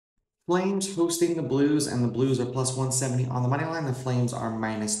Flames hosting the Blues, and the Blues are plus 170 on the money line. The Flames are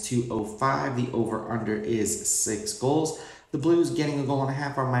minus 205. The over-under is 6 goals. The Blues getting a goal and a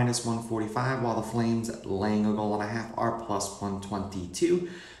half are minus 145, while the Flames laying a goal and a half are plus 122.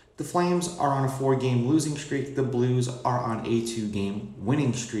 The Flames are on a 4-game losing streak. The Blues are on a 2-game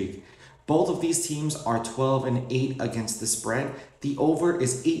winning streak. Both of these teams are 12-8 against the spread. The over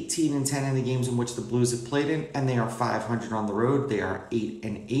is 18-10 in the games in which the Blues have played in, and they are 500 on the road. They are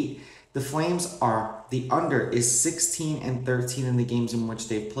 8-8. The under is 16-13 in the games in which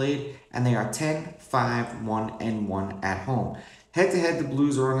they've played, and they are 10-5-1-1 at home. Head-to-head, the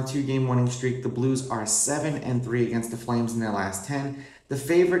Blues are on a 2-game winning streak. The Blues are 7-3 against the Flames in their last 10. The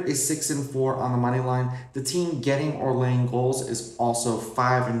favorite is 6-4 on the money line. The team getting or laying goals is also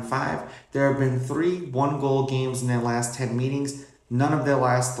 5-5. There have been 3 one-goal games in their last 10 meetings. None of their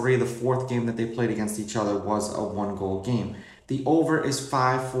last 3, the 4th game that they played against each other, was a one-goal game. The over is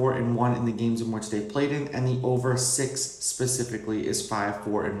 5-4-1 in the games in which they played in, and the over 6 specifically is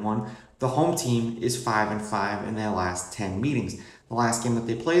 5-4-1. The home team is 5-5 in their last 10 meetings. The last game that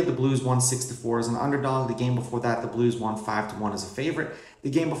they played, the Blues won 6-4 as an underdog. The game before that, the Blues won 5-1 as a favorite. The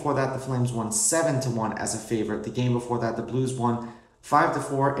game before that, the Flames won 7-1 as a favorite. The game before that, the Blues won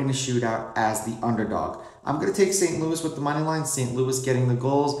 5-4 in a shootout as the underdog. I'm going to take St. Louis with the money line. St. Louis getting the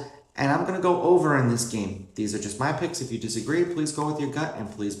goals, and I'm going to go over in this game. These are just my picks. If you disagree, please go with your gut, and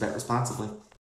please bet responsibly.